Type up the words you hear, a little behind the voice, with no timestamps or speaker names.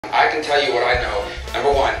I can tell you what I know.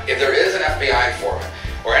 Number one, if there is an FBI informant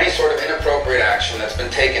or any sort of inappropriate action that's been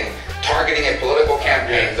taken targeting a political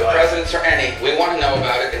campaign, the president's or any, we want to know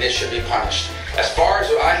about it and it should be punished. As far as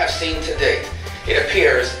what I have seen to date, it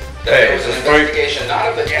appears that there was an investigation not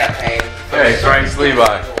of the campaign, but hey, Frank's Levi.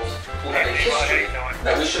 That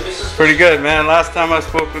we should be suspicious. Pretty good, man. Last time I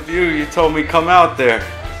spoke with you, you told me come out there.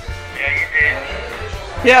 Yeah, you did.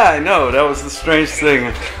 Yeah, I know. That was the strange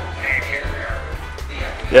thing.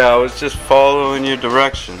 Yeah, I was just following your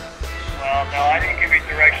direction. Well, no, I didn't give you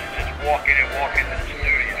directions. Just walk in and walk into the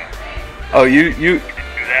studio. Oh, you You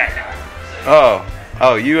didn't do that.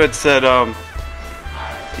 Oh, you had said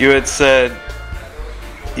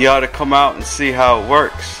you ought to come out and see how it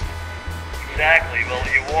works. Exactly. Well,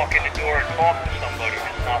 you walk in the door and talk to somebody.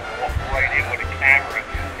 Just not walk right in with a camera,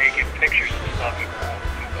 taking pictures and stuff, and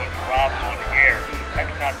when Rob's on the air.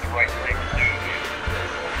 That's not the right thing to do.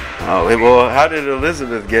 Oh, well, how did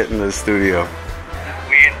Elizabeth get in the studio?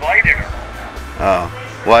 We invited her. Oh,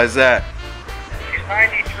 why is that? She's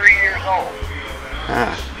 93 years old.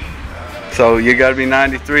 Ah. So you got to be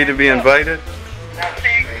 93 to be invited? Now,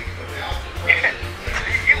 see,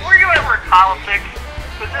 were you ever in politics?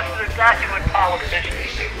 Because this is exactly what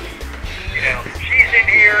politicians do. You know, she's in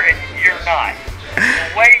here and you're not.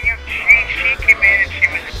 The way she came in and she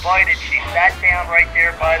was invited, she sat down right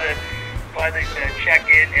there by the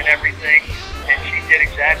check-in and everything, and she did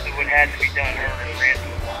exactly what had to be done. Her and Randy.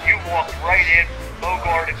 You walked right in,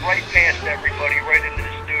 bogarted right past everybody, right into the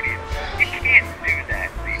studio. You can't do that,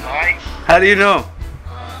 Levi. How do you know?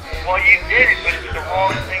 Well, you did it, but it's the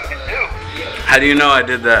wrong thing to do. How do you know I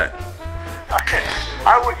did that?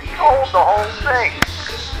 I was told the whole thing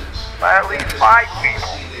by at least 5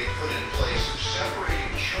 people.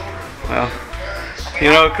 Well, you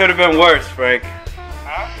know, it could have been worse, Frank.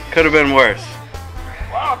 Huh? Could have been worse.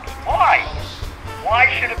 Well, why? Why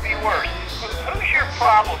should it be worse? Who's your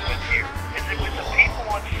problem with here? Is it with the people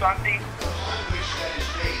on Sunday?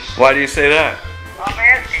 Why do you say that? I'm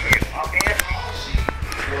asking you. I'm asking you.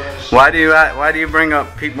 Why do you bring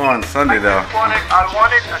up people on Sunday though?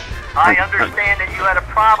 I understand that you had a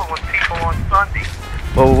problem with people on Sunday.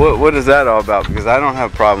 Well, what is that all about? Because I don't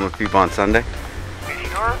have a problem with people on Sunday. You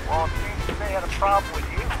sure? Well, it seems they had a problem with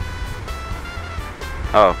you.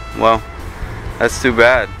 Oh, well, that's too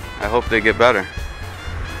bad. I hope they get better.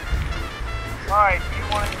 All right, you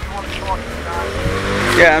want to talk to John?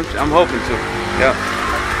 Yeah, I'm hoping to. Yep.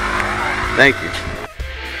 Thank you.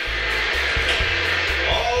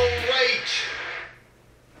 All right.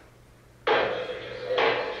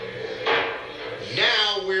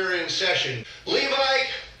 Now we're in session. Levi,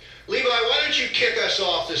 why don't you kick us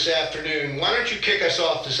off this afternoon? Why don't you kick us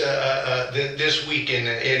off this week in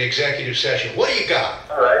executive session? What do you got?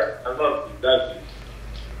 All right. I'd love to.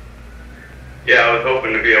 Yeah, I was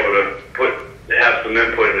hoping to be able to have some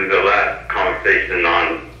input into the last conversation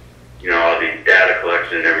on, all the data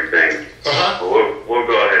collection and everything. Uh-huh. We'll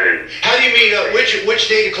go ahead and... How do you mean, which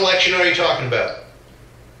data collection are you talking about?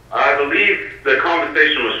 I believe the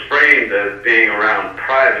conversation was framed as being around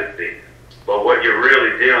privacy, but what you're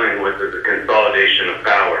really dealing with is a consolidation of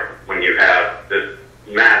power when you have this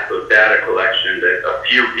massive data collection that a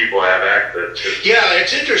few people have access to. Yeah,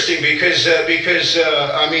 it's interesting because there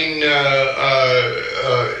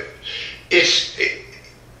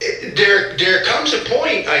comes a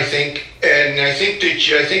point, I think, and I think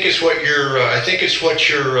it's what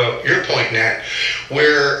you're pointing at,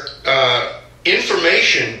 where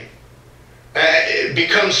information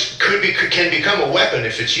can become a weapon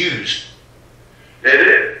if it's used. It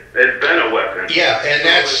is. It's been a weapon. Yeah, and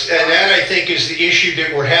that I think is the issue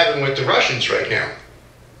that we're having with the Russians right now.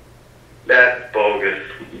 That's bogus.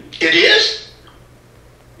 It is?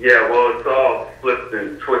 Yeah, well, it's all flipped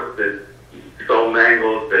and twisted, so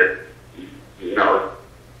mangled that,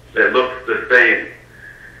 it looks the same,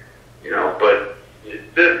 but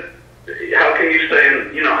this, how can you say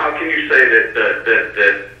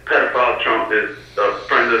that pedophile Trump is a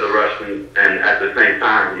friend of the Russians and at the same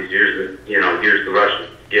time he's using, here's the Russians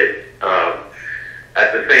to get,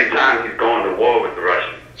 at the same time he's going to war with the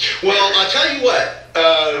Russians. Well, I'll tell you what.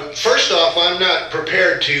 First off, I'm not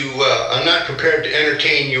prepared to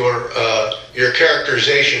entertain your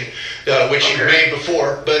characterization, which you've made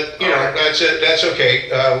before. But that's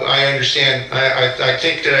okay. I understand. I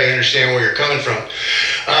think that I understand where you're coming from.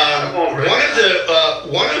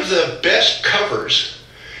 One of the best covers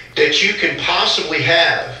that you can possibly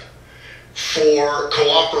have for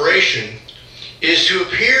cooperation is to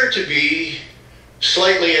appear to be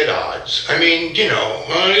slightly at odds. I mean,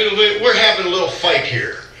 we're having a little fight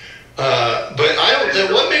here. But I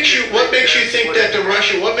don't. What makes you think that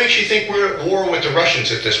what makes you think we're at war with the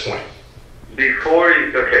Russians at this point? Before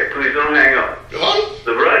you, okay, please don't hang up. Huh?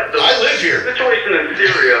 I live here. The situation in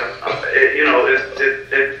Syria,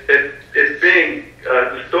 it's being.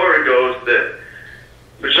 The story goes that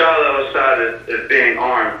Bashar al-Assad is being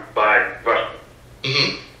armed by Russia.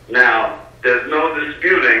 Mm-hmm. Now, there's no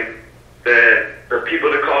disputing that the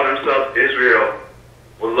people that call themselves Israel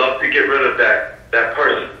would love to get rid of that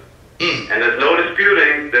person. Mm. And there's no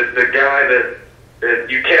disputing that the guy that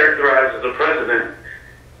you characterize as a president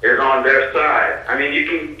is on their side. I mean, you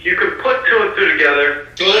can put two and two together.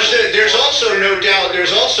 Well, there's also no doubt.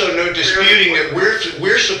 There's also no disputing that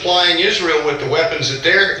we're supplying Israel with the weapons that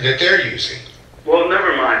they're using. Well,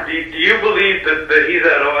 never mind. Do you believe that he's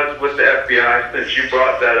at odds with the FBI since you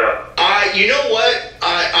brought that up? You know what?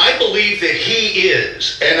 I believe that he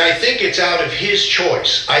is, and I think it's out of his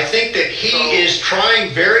choice. I think that he is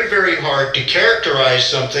trying very, very hard to characterize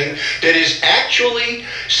something that is actually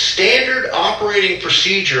standard operating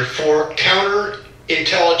procedure for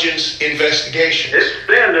counterintelligence investigations. It's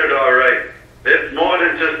standard, all right. It's more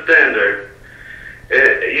than just standard.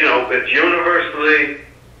 It's universally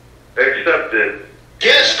accepted.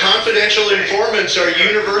 Yes, confidential informants are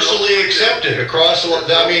universally accepted across.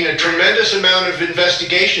 I mean, a tremendous amount of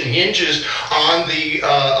investigation hinges on the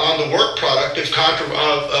work product of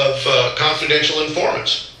confidential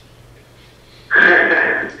informants.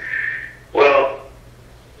 Well,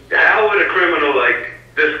 how would a criminal like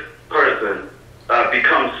this person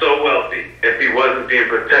become so wealthy if he wasn't being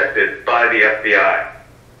protected by the FBI?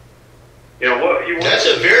 That's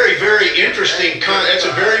a very, very interesting. That's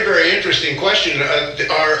a very, very interesting question. It's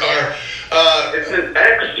an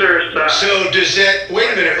exercise. So does that? Wait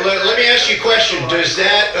a minute. Let me ask you a question. Does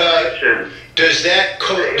that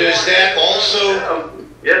also?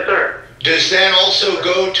 Yes, sir. Does that also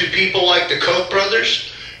go to people like the Koch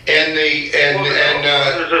brothers and the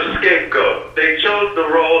There's a scapegoat. They chose the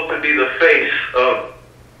role to be the face of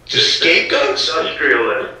the scapegoats.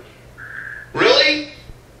 Industrialists. Really?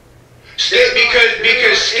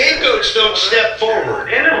 Because scapegoats don't step forward.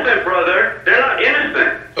 Innocent, brother. They're not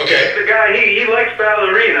innocent. Okay. The guy he likes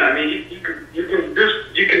ballerina. I mean, you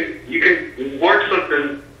can work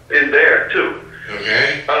something in there too.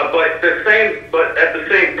 Okay. But at the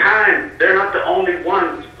same time, they're not the only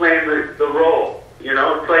ones playing the role.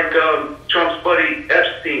 It's like Trump's buddy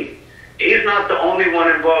Epstein. He's not the only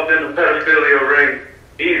one involved in the pedophilia ring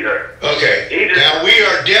either. Okay. Now we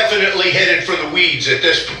are definitely headed for the weeds at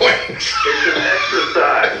this point. It's an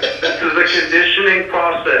exercise. This is a conditioning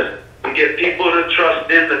process to get people to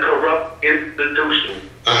trust in the corrupt institution.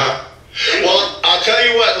 Uh-huh. Well, I'll tell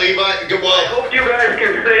you what, Levi. I hope you guys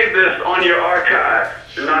can save this on your archive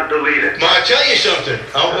and not delete it. I'll tell you something.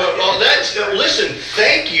 Listen,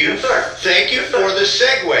 thank you. Yes, sir. Thank you for the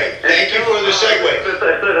segue. Thank you for the segue. I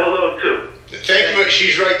said hello, too. Thank you.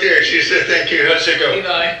 She's right there. She said thank you. How's it go?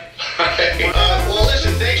 Levi. Well,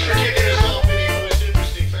 listen, thanks for